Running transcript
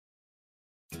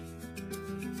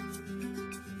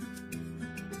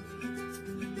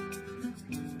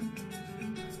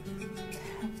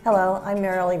Hello, I'm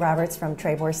Marillee Roberts from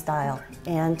TreborStyle,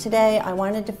 and today I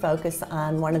wanted to focus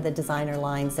on one of the designer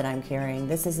lines that I'm carrying.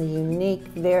 This is a unique,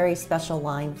 very special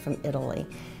line from Italy.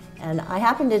 And I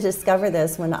happened to discover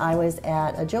this when I was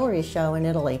at a jewelry show in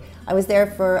Italy. I was there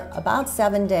for about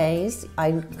 7 days.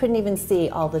 I couldn't even see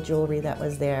all the jewelry that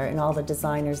was there and all the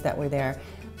designers that were there.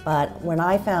 But when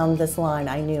I found this line,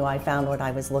 I knew I found what I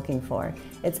was looking for.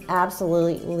 It's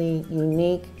absolutely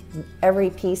unique. Every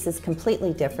piece is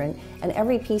completely different, and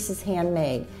every piece is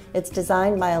handmade. It's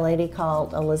designed by a lady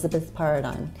called Elizabeth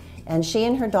Paradon, and she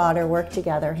and her daughter work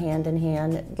together hand in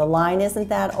hand. The line isn't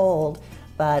that old,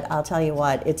 but I'll tell you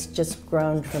what, it's just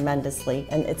grown tremendously,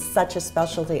 and it's such a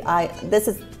specialty. This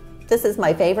is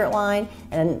my favorite line,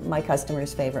 and my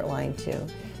customer's favorite line too.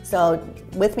 So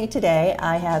with me today,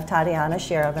 I have Tatiana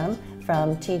Sheridan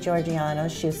from T.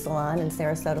 Giorgiano's Shoe Salon in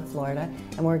Sarasota, Florida,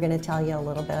 and we're going to tell you a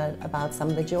little bit about some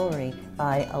of the jewelry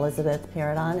by Elizabeth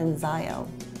Paradon and Ziio.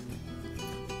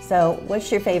 So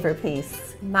what's your favorite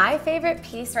piece? My favorite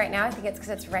piece right now, I think it's because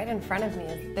it's right in front of me,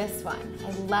 is this one. I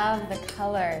love the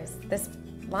colors. This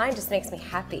line just makes me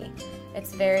happy.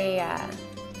 It's very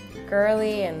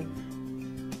girly and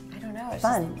I don't know. It's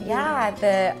fun. Just, yeah,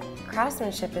 the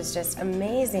craftsmanship is just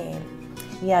amazing.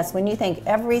 Yes, when you think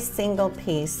every single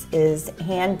piece is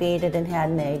hand beaded and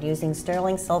handmade using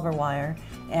sterling silver wire,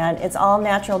 and it's all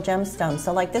natural gemstones.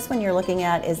 So like this one you're looking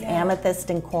at is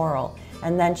amethyst and coral,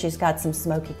 and then she's got some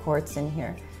smoky quartz in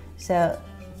here. So,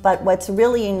 but what's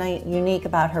really unique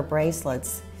about her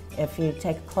bracelets, if you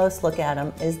take a close look at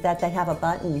them, is that they have a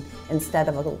button instead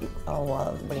of a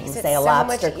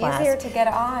lobster clasp. So much easier to get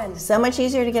on. So much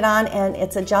easier to get on, and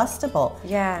it's adjustable.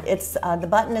 Yeah. It's the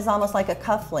button is almost like a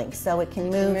cufflink, so it can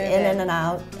move in and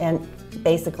out, and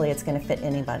basically it's going to fit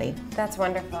anybody. That's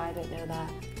wonderful. I didn't know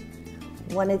that.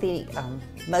 One of the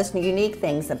most unique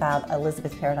things about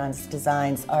Elizabeth Paradon's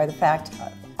designs are the fact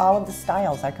all of the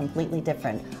styles are completely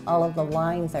different. All of the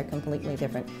lines are completely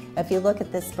different. If you look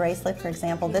at this bracelet, for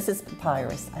example, this is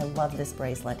papyrus. I love this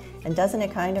bracelet. And doesn't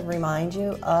it kind of remind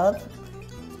you of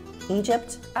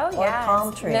Egypt or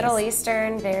palm trees? Middle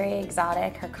Eastern, very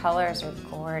exotic. Her colors are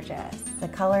gorgeous. The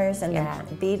colors and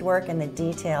the beadwork and the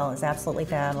detail is absolutely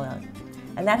fabulous.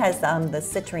 And that has the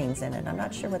citrines in it. I'm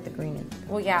not sure what the green is.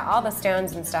 Well, yeah, all the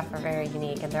stones and stuff are very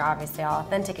unique, and they're obviously all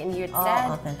authentic. And you had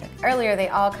said authentic. Earlier they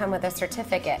all come with a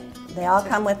certificate. They all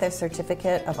come with a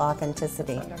certificate of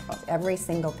authenticity. Wonderful. Every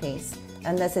single piece.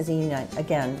 And this is unique.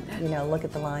 Again, you know, look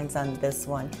at the lines on this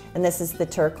one. And this is the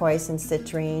turquoise and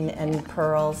citrine and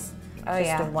pearls. Oh,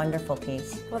 just a wonderful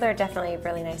piece. Well, they're definitely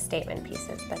really nice statement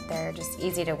pieces, but they're just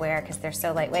easy to wear because they're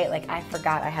so lightweight. Like, I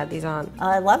forgot I had these on.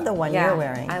 I love the one you're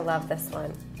wearing. I love this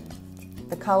one.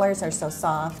 The colors are so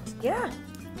soft. Yeah.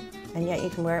 And yet you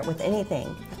can wear it with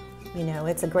anything. You know,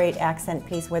 it's a great accent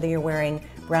piece, whether you're wearing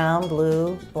brown,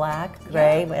 blue, black,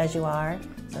 gray, as you are.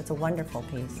 So it's a wonderful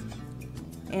piece.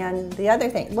 And the other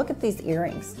thing, look at these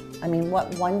earrings. I mean,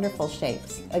 what wonderful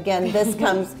shapes. Again, this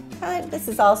comes, this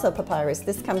is also papyrus.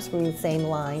 This comes from the same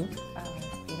line.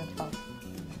 Oh, beautiful.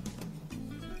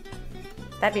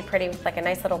 That'd be pretty with like a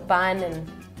nice little bun and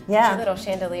a little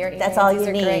chandelier earrings. That's all you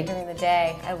need. These are great during the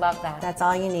day. I love that. That's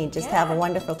all you need. Just have a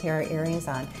wonderful pair of earrings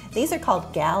on. These are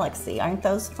called Galaxy. Aren't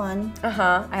those fun?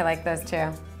 Uh-huh. I like those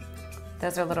too.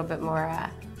 Those are a little bit more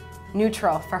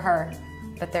neutral for her,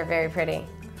 but they're very pretty.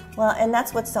 Well, and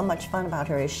that's what's so much fun about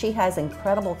her is she has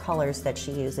incredible colors that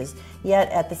she uses, yet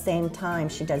at the same time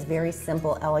she does very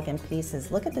simple, elegant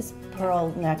pieces. Look at this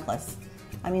pearl necklace.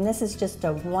 I mean, this is just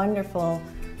a wonderful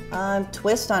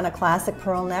twist on a classic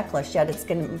pearl necklace, yet it's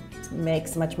going to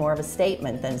make much more of a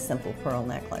statement than a simple pearl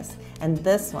necklace. And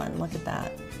this one, look at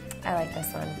that. I like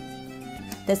this one.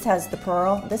 This has the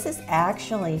pearl. This is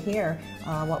actually here,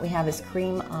 what we have is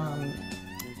cream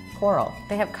coral.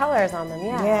 They have colors on them,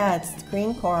 Yeah, it's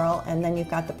green coral, and then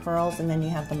you've got the pearls, and then you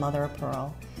have the mother of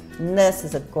pearl. And this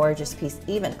is a gorgeous piece.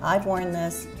 Even I've worn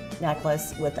this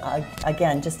necklace with,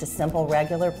 again, just a simple,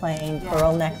 regular, plain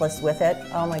pearl necklace with it.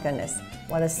 Oh my goodness,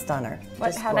 what a stunner.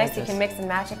 How nice you can mix and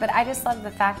match it. But I just love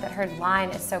the fact that her line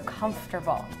is so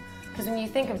comfortable. Because when you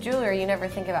think of jewelry, you never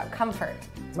think about comfort.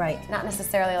 Right. Not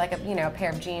necessarily like a pair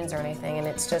of jeans or anything, and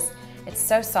it's just, it's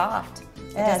so soft.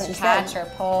 It Yeah, doesn't catch or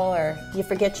pull or... You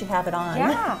forget you have it on,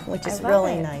 which is I love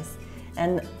really it. nice.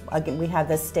 And again, we have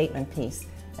this statement piece.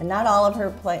 And not all of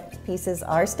her pieces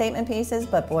are statement pieces,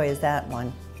 but boy, is that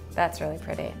one. That's really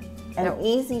pretty. And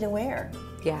easy to wear.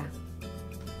 Yeah.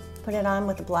 Put it on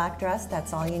with a black dress,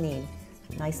 that's all you need.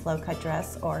 Nice low-cut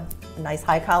dress or a nice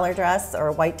high-collar dress or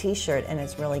a white t-shirt, and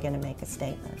it's really going to make a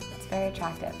statement. It's very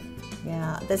attractive.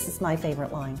 Yeah, this is my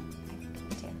favorite line.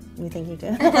 Me too. You think you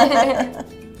do?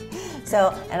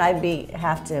 So, and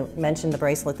have to mention the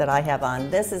bracelet that I have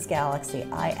on. This is Galaxy.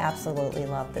 I absolutely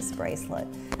love this bracelet.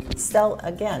 So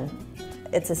again,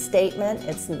 it's a statement,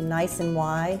 it's nice and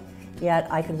wide,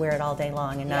 yet I could wear it all day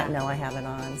long and not know I have it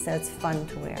on. So it's fun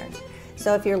to wear.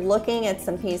 So if you're looking at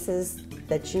some pieces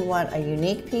that you want a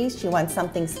unique piece, you want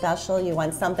something special, you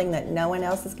want something that no one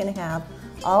else is going to have,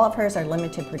 all of hers are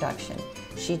limited production.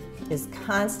 She is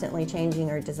constantly changing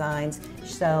her designs,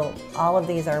 so all of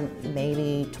these are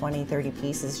maybe 20, 30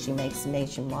 pieces she makes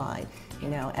nationwide. You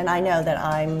know, and I know that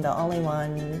I'm the only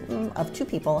one of 2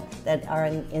 people that are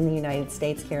in the United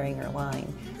States carrying her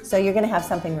line. So you're going to have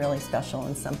something really special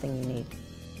and something unique.